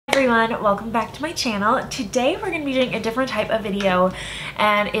everyone, welcome back to my channel. Today we're going to be doing a different type of video,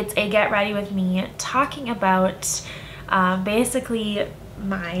 and it's a get ready with me talking about basically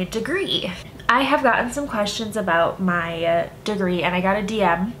my degree. I have gotten some questions about my degree, and I got a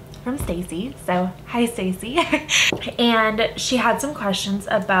DM from Stacy, so hi Stacy. And she had some questions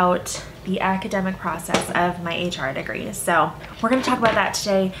about the academic process of my HR degree. So we're going to talk about that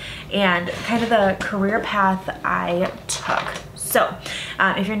today and kind of the career path I took. So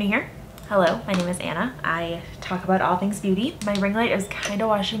if you're new here, hello, my name is Anna. I talk about all things beauty. My ring light is kind of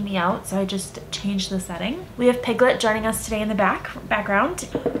washing me out, so I just changed the setting. We have Piglet joining us today in the background.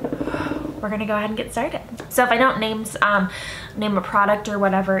 We're gonna go ahead and get started. So if I don't name a product or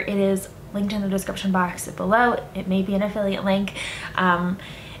whatever, it is linked in the description box below. It may be an affiliate link, and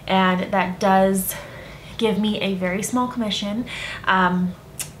that does give me a very small commission.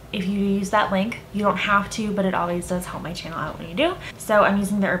 If you use that link, you don't have to, but it always does help my channel out when you do. So I'm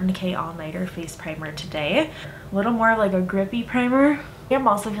using the Urban Decay All Nighter Face Primer today. A little more of like a grippy primer. I'm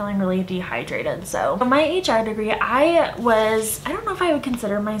also feeling really dehydrated. So my HR degree, I don't know if I would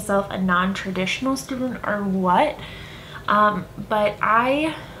consider myself a non-traditional student or what, but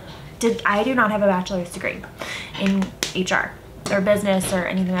I do not have a bachelor's degree in HR or business or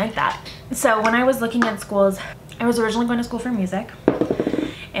anything like that. So when I was looking at schools, I was originally going to school for music,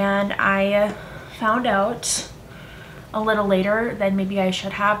 and I found out a little later than maybe I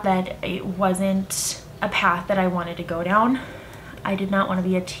should have that it wasn't a path that I wanted to go down. I did not want to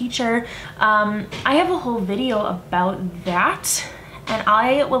be a teacher. I have a whole video about that, and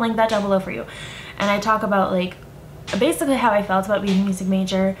I will link that down below for you. And I talk about like basically how I felt about being a music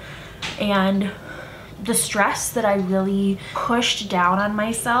major and the stress that I really pushed down on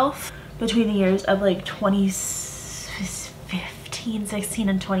myself between the years of like 2015, 16,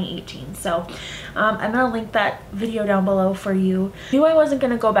 and 2018. So I'm gonna link that video down below for you. I knew I wasn't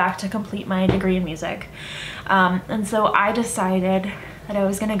gonna go back to complete my degree in music. And so I decided that I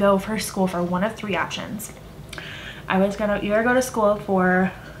was gonna go for school for one of three options. I was gonna either go to school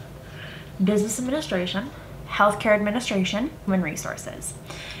for business administration, healthcare administration, human resources.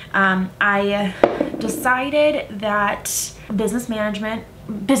 I decided that business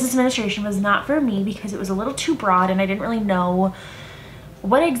administration was not for me because it was a little too broad and I didn't really know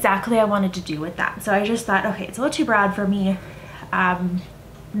what exactly I wanted to do with that. So I just thought, okay, it's a little too broad for me. I'm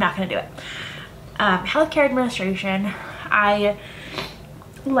not gonna do it. Healthcare administration, I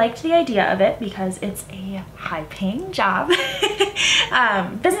liked the idea of it because it's a high-paying job.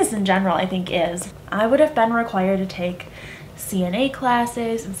 Business in general, I think, is. I would have been required to take CNA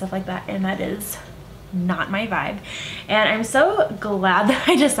classes and stuff like that, and that is not my vibe. And I'm so glad that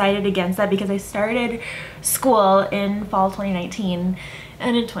I decided against that because I started school in fall 2019,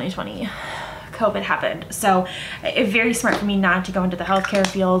 and in 2020 COVID happened. So it's very smart for me not to go into the healthcare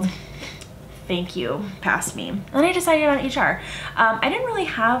field. Thank you, past me. And I decided on HR. I didn't really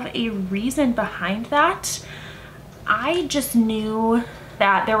have a reason behind that. I just knew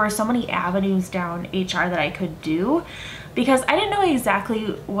that there were so many avenues down HR that I could do because I didn't know exactly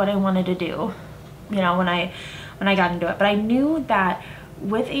what I wanted to do, you know, when I got into it. But I knew that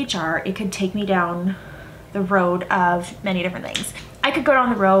with HR, it could take me down the road of many different things. I could go down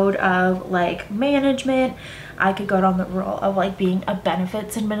the road of like management. I could go down the road of like being a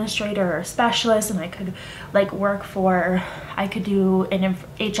benefits administrator or specialist, and I could like work for, I could do an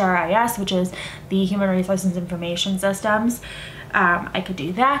HRIS, which is the Human Resources Information Systems. I could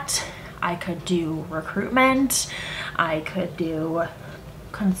do that. I could do recruitment. I could do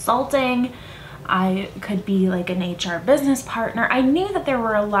consulting. I could be like an HR business partner. I knew that there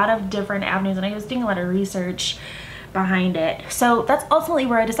were a lot of different avenues, and I was doing a lot of research behind it. So that's ultimately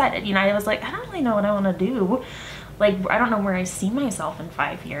where I decided. You know, I was like, I don't really know what I want to do. Like, I don't know where I see myself in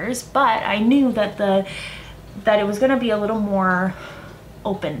 5 years, but I knew that that it was going to be a little more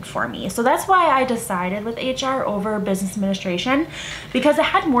open for me. So that's why I decided with HR over business administration, because it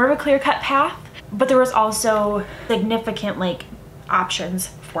had more of a clear-cut path, but there was also significant like options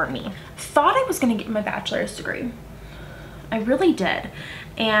for me. Thought I was going to get my bachelor's degree. I really did.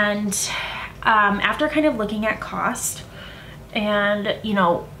 And after kind of looking at cost and, you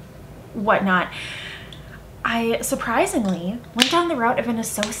know, whatnot, I surprisingly went down the route of an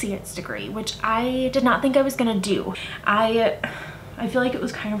associate's degree, which I did not think I was gonna do. I feel like it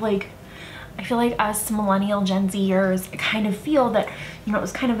was kind of like, I feel like us millennial Gen Zers kind of feel that, you know, it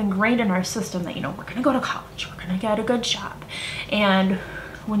was kind of ingrained in our system that, you know, we're gonna go to college, we're gonna get a good job. And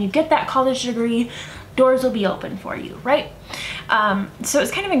when you get that college degree, doors will be open for you, right? So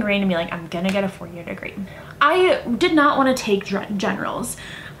it's kind of ingrained in me, like, I'm gonna get a 4-year degree. I did not want to take generals.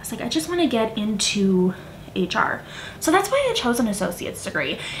 I was like, I just want to get into HR. So that's why I chose an associate's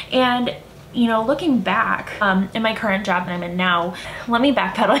degree. And you know, looking back in my current job that I'm in now, let me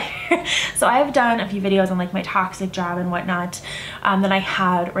backpedal here. So I have done a few videos on like my toxic job and whatnot that I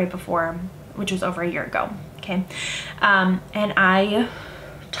had right before, which was over a year ago. Okay. And I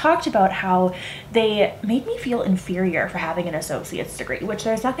talked about how they made me feel inferior for having an associate's degree, which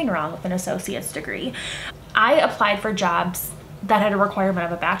there's nothing wrong with an associate's degree. I applied for jobs that had a requirement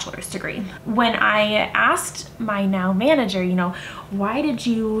of a bachelor's degree. When I asked my now manager, you know, why did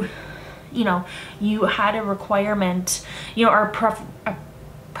you know, you had a requirement, you know, or a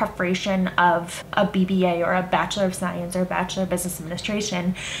preparation of a BBA or a Bachelor of Science or a Bachelor of Business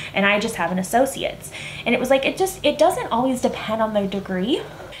Administration, and I just have an associate's. And it was like, it doesn't always depend on the degree.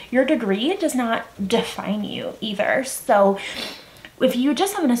 Your degree does not define you either. So if you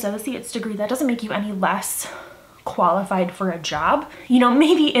just have an associate's degree, that doesn't make you any less qualified for a job. You know,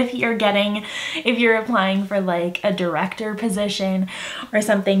 maybe if you're applying for like a director position or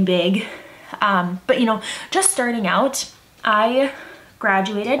something big. But you know, just starting out, I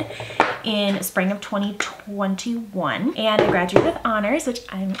graduated in spring of 2021 and I graduated with honors, which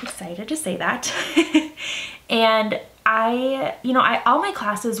I'm excited to say that. And all my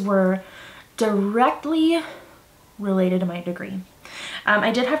classes were directly related to my degree.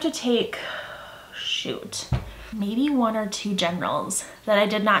 I did have to take, maybe 1 or 2 generals that I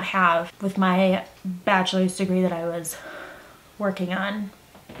did not have with my bachelor's degree that I was working on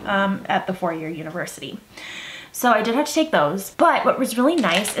at the 4-year university. So I did have to take those. But what was really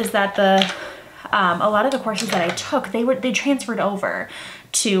nice is that a lot of the courses that I took, they transferred over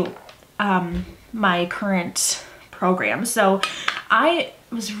to my current program. So I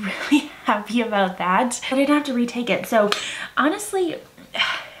was really happy about that, but I didn't have to retake it. So honestly,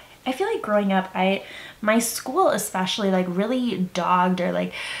 I feel like growing up, my school especially like really dogged or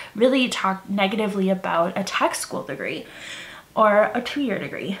like really talked negatively about a tech school degree or a 2-year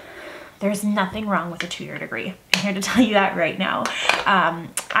degree. There's nothing wrong with a 2-year degree. I'm here to tell you that right now.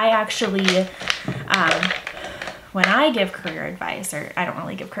 I actually, when I give career advice, or I don't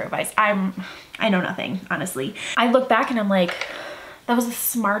really give career advice, I know nothing, honestly. I look back and I'm like, that was the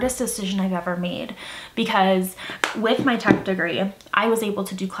smartest decision I've ever made, because with my tech degree, I was able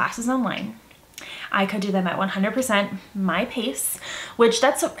to do classes online. I could do them at 100% my pace, which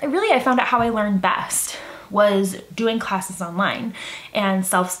that's really, I found out how I learned best was doing classes online and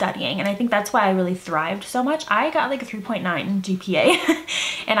self-studying. And I think that's why I really thrived so much. I got like a 3.9 GPA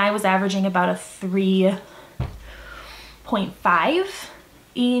and I was averaging about a 3.5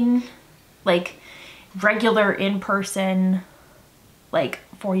 in like regular in-person, like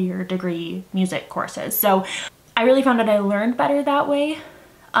 4-year degree music courses. So I really found that I learned better that way.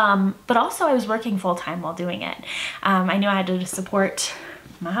 But also I was working full-time while doing it. I knew I had to support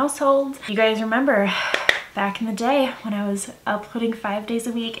my household. You guys remember back in the day when I was uploading 5 days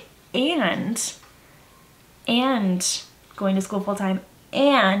a week and going to school full-time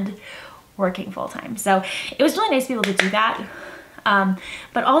and working full-time. So it was really nice to be able to do that.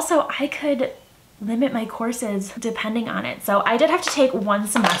 But also I could limit my courses depending on it. So I did have to take 1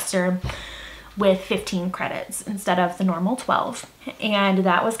 semester with 15 credits instead of the normal 12. And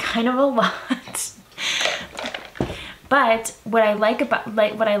that was kind of a lot. But what I liked about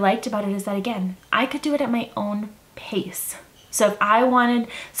it is that, again, I could do it at my own pace. So if I wanted,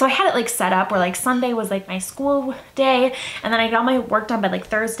 so I had it like set up where like Sunday was like my school day, and then I got all my work done by like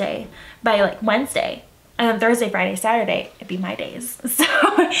Thursday, by like Wednesday, and then Thursday, Friday, Saturday, it'd be my days. So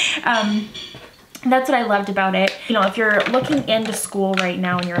that's what I loved about it. You know, if you're looking into school right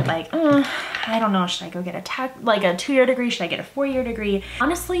now and you're like, I don't know, should I go get a 2-year degree? Should I get a 4-year degree?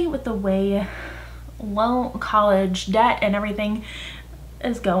 Honestly, with the way low college debt and everything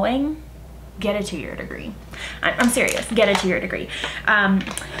is going, get a 2-year degree. I'm serious, get a 2-year degree.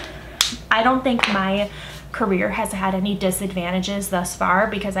 I don't think my career has had any disadvantages thus far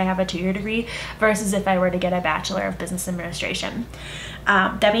because I have a 2-year degree versus if I were to get a Bachelor of Business Administration.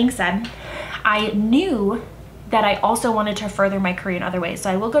 That being said, I knew that I also wanted to further my career in other ways.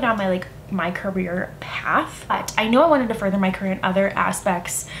 So I will go down my career path, but I knew I wanted to further my career in other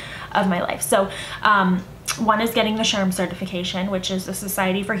aspects of my life. So one is getting the SHRM certification, which is the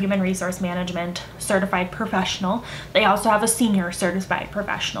Society for Human Resource Management Certified Professional. They also have a Senior Certified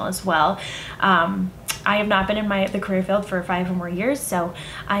Professional as well. I have not been in the career field for 5 or more years, so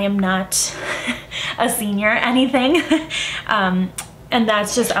I am not a senior anything. And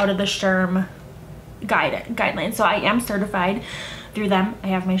that's just out of the SHRM guidelines. So I am certified through them. I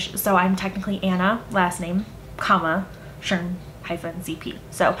have so I'm technically Anna, last name, comma, SHRM -CP.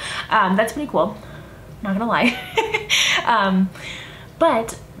 So that's pretty cool, not gonna lie.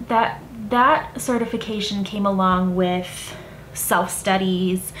 But that certification came along with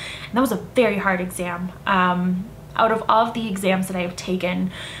self-studies, and that was a very hard exam. Out of all of the exams that I've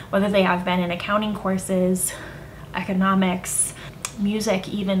taken, whether they have been in accounting courses, economics, music,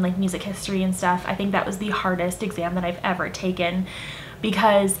 even like music history and stuff, I think that was the hardest exam that I've ever taken,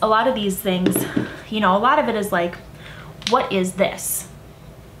 because a lot of these things, you know, a lot of it is like, what is this?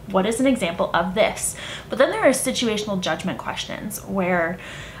 What is an example of this? But then there are situational judgment questions or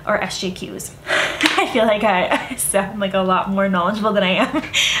SJQs. I feel like I sound like a lot more knowledgeable than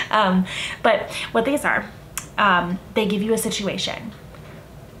I am. But what these are, they give you a situation.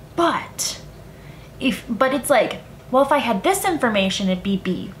 But it's like, well, if I had this information, it'd be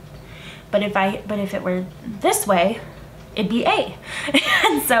B. But if it were this way, it'd be A.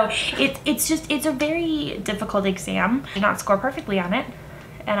 And so it's a very difficult exam. I did not score perfectly on it,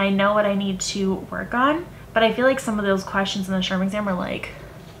 and I know what I need to work on, but I feel like some of those questions in the SHRM exam are like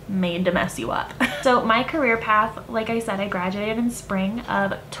made to mess you up. So my career path, like I said, I graduated in spring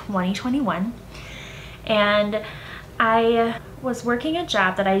of 2021, and I was working a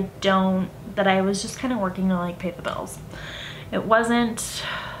job that I was just kind of working to like pay the bills. It wasn't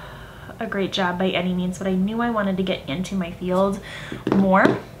a great job by any means, but I knew I wanted to get into my field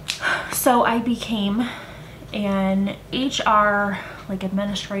more. So I became an HR, like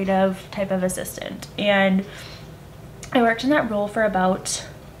administrative type of assistant, and I worked in that role for about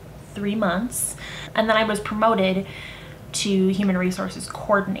 3 months, and then I was promoted to human resources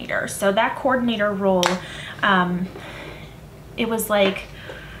coordinator. So that coordinator role, it was like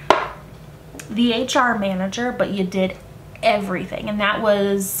the HR manager, but you did everything, and that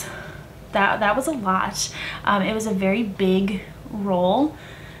was a lot. It was a very big role,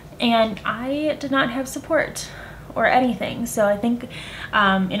 and I did not have support or anything. So I think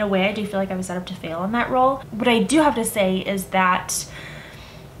in a way I do feel like I was set up to fail in that role. What I do have to say is that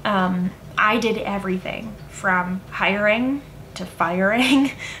I did everything from hiring to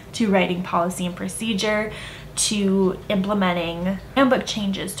firing to writing policy and procedure to implementing handbook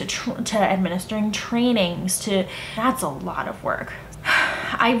changes to administering trainings that's a lot of work.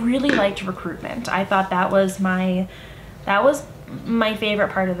 I really liked recruitment. I thought that was my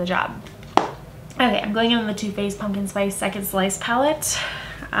favorite part of the job. Okay, I'm going in with the Too Faced Pumpkin Spice Second Slice palette.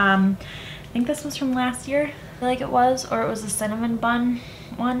 I think this was from last year, I feel like it was, or it was the cinnamon bun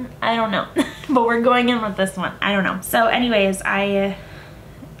one. I don't know, but we're going in with this one. I don't know. So anyways, I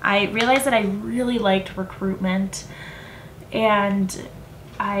realized that I really liked recruitment, and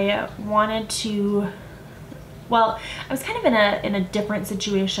I wanted to, well, I was kind of in a different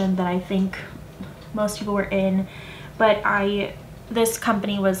situation that I think most people were in, but this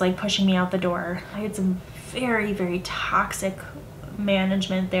company was like pushing me out the door. I had some very, very toxic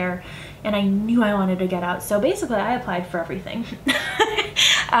management there, and I knew I wanted to get out. So basically I applied for everything.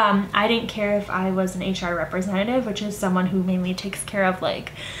 I didn't care if I was an HR representative, which is someone who mainly takes care of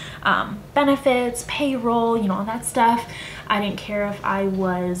like benefits, payroll, you know, all that stuff. I didn't care if I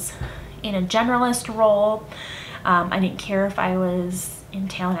was in a generalist role. I didn't care if I was in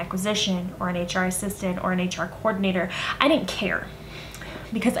talent acquisition or an HR assistant or an HR coordinator. I didn't care,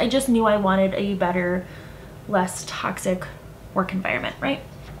 because I just knew I wanted a better, less toxic work environment, right?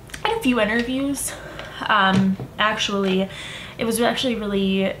 I had a few interviews. Actually, it was actually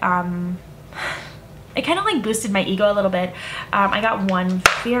really, it kind of like boosted my ego a little bit. I got one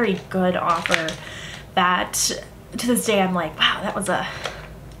very good offer that to this day I'm like, wow, that was a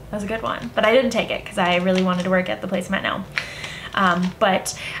good one. But I didn't take it because I really wanted to work at the place I'm at now.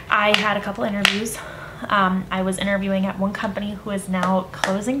 But I had a couple interviews. I was interviewing at one company who is now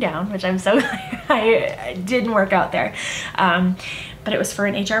closing down, which I'm so glad I didn't work out there. But it was for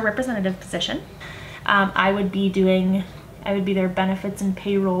an HR representative position. I would be their benefits and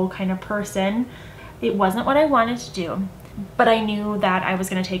payroll kind of person. It wasn't what I wanted to do, but I knew that I was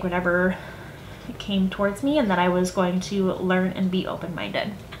going to take whatever came towards me, and that I was going to learn and be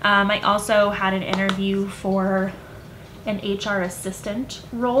open-minded. I also had an interview for an HR assistant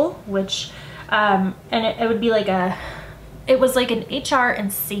role, which and it would be like it was like an HR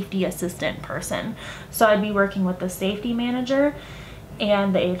and safety assistant person. So I'd be working with the safety manager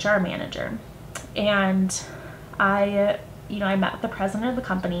and the HR manager. And I met with the president of the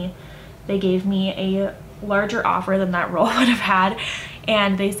company. They gave me a larger offer than that role would have had.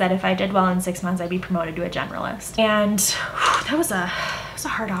 And they said if I did well in 6 months, I'd be promoted to a generalist. And that was a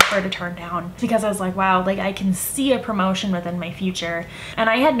hard offer to turn down, because I was like, wow, like I can see a promotion within my future. And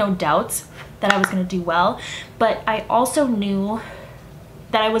I had no doubts that I was going to do well, but I also knew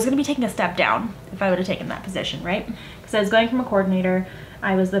that I was going to be taking a step down if I would have taken that position, right? Because I was going from a coordinator.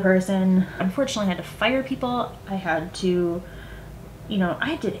 I was the person, unfortunately, I had to fire people. I had to, you know,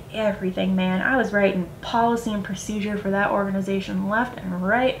 I did everything, man. I was writing policy and procedure for that organization left and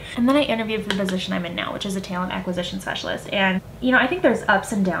right. And then I interviewed for the position I'm in now, which is a talent acquisition specialist. And, you know, I think there's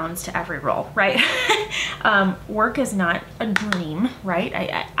ups and downs to every role, right? Work is not a dream, right?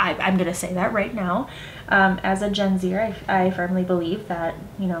 I'm going to say that right now. As a Gen Zer, I firmly believe that,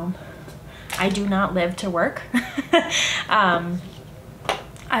 you know, I do not live to work.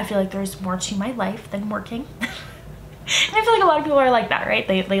 I feel like there's more to my life than working. And I feel like a lot of people are like that, right?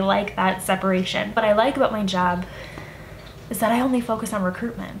 They like that separation. What I like about my job is that I only focus on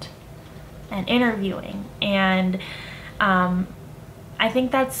recruitment and interviewing. And I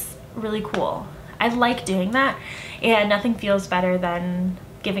think that's really cool. I like doing that. And nothing feels better than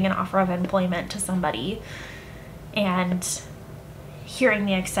giving an offer of employment to somebody and hearing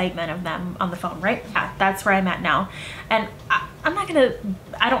the excitement of them on the phone, right? Yeah, that's where I'm at now. And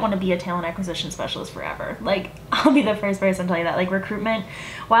I don't want to be a talent acquisition specialist forever. Like, I'll be the first person to tell you that. Like, recruitment,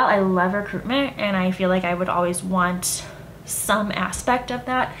 while I love recruitment and I feel like I would always want some aspect of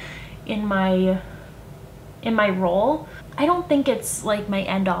that in my role, I don't think it's like my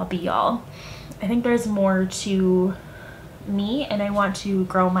end all be all. I think there's more to me, and I want to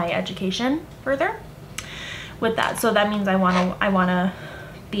grow my education further with that. So that means I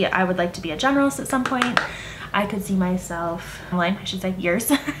would like to be a generalist at some point. I could see myself, I should say years,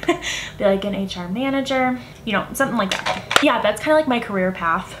 be like an HR manager, you know, something like that. Yeah, that's kind of like my career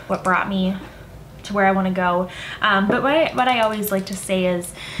path, what brought me to where I want to go. But what I always like to say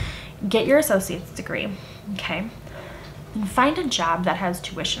is get your associate's degree, okay? And find a job that has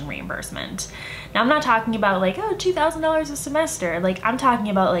tuition reimbursement. Now, I'm not talking about like, oh, $2,000 a semester. Like, I'm talking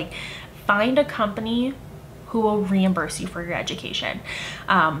about like, find a company who will reimburse you for your education.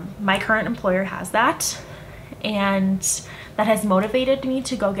 My current employer has that, and that has motivated me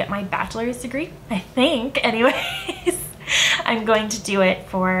to go get my bachelor's degree. I think, anyways, I'm going to do it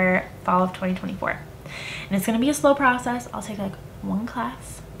for fall of 2024. And it's gonna be a slow process. I'll take like 1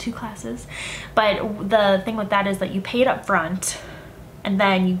 class, 2 classes. But the thing with that is that you pay it up front, and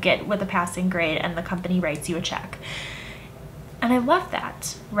then you get with a passing grade and the company writes you a check. And I love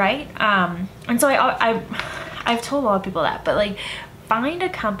that, right? And so I've told a lot of people that, but like, find a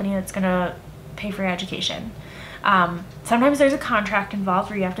company that's gonna pay for your education. Sometimes there's a contract involved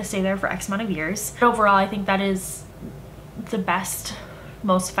where you have to stay there for X amount of years. But overall, I think that is the best,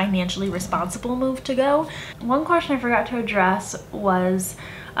 most financially responsible move to go. One question I forgot to address was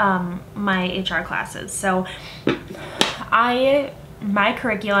my HR classes. So my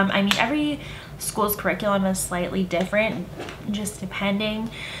curriculum, I mean, every school's curriculum is slightly different, just depending.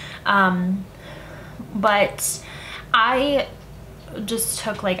 But I just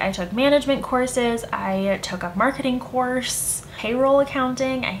took I took management courses, I took a marketing course, payroll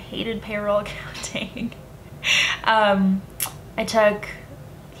accounting. I hated payroll accounting. I took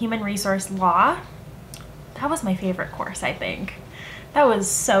human resource law. That was my favorite course, I think. That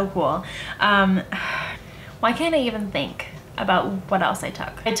was so cool. Why can't I even think about what else I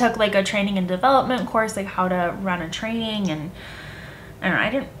took? I took like a training and development course, like how to run a training, and I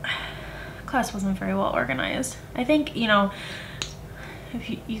don't know, class wasn't very well organized. I think, you know, if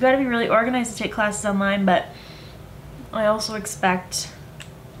you gotta be really organized to take classes online, but I also expect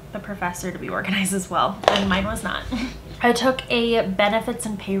the professor to be organized as well, and mine was not. I took a benefits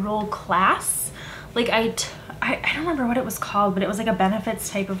and payroll class. Like I don't remember what it was called, but it was like a benefits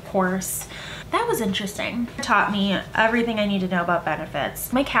type of course. That was interesting. It taught me everything I need to know about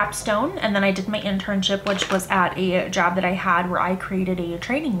benefits. My capstone, and then I did my internship, which was at a job that I had where I created a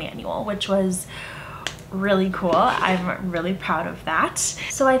training manual, which was really cool. I'm really proud of that.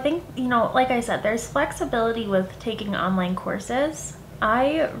 So I think, you know, like I said, there's flexibility with taking online courses.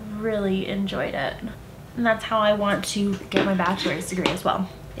 I really enjoyed it. And that's how I want to get my bachelor's degree as well,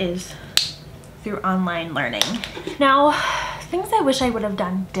 is through online learning. Now, things I wish I would have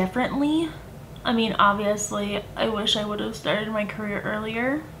done differently. I mean, obviously, I wish I would have started my career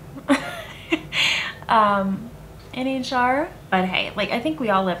earlier in HR. But hey, like, I think we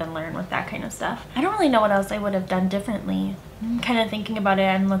all live and learn with that kind of stuff. I don't really know what else I would have done differently. I'm kind of thinking about it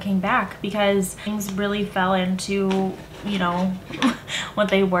and looking back, because things really fell into, you know, what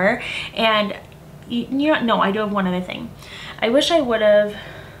they were. And you know, no, I do have one other thing. I wish I would have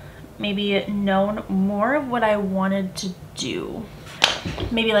maybe known more of what I wanted to do.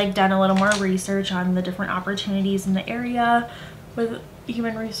 Maybe like done a little more research on the different opportunities in the area with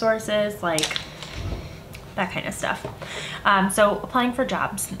human resources, like that kind of stuff. So applying for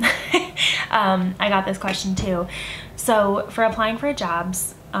jobs. I got this question too. So for applying for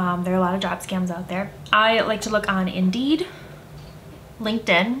jobs, there are a lot of job scams out there. I like to look on Indeed,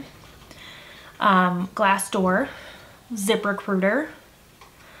 LinkedIn, Glassdoor, ZipRecruiter,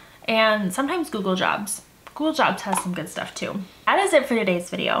 and sometimes Google Jobs. Google Jobs has some good stuff too. That is it for today's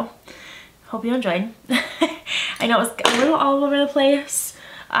video. Hope you enjoyed. I know it was a little all over the place,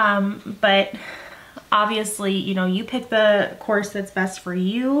 but obviously, you know, you pick the course that's best for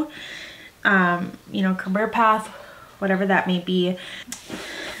you, you know, career path, whatever that may be.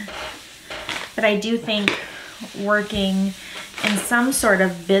 But I do think working in some sort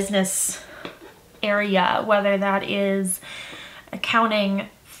of business area, whether that is accounting,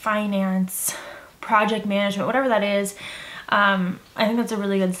 finance, project management, whatever that is, I think that's a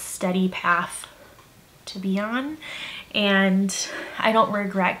really good steady path to be on. And I don't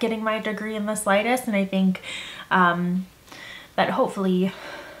regret getting my degree in the slightest, and I think that hopefully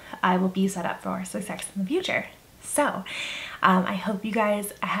I will be set up for success in the future. So I hope you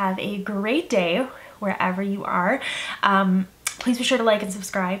guys have a great day wherever you are. Please be sure to like and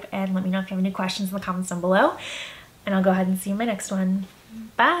subscribe, and let me know if you have any questions in the comments down below, and I'll go ahead and see you in my next one.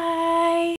 Bye!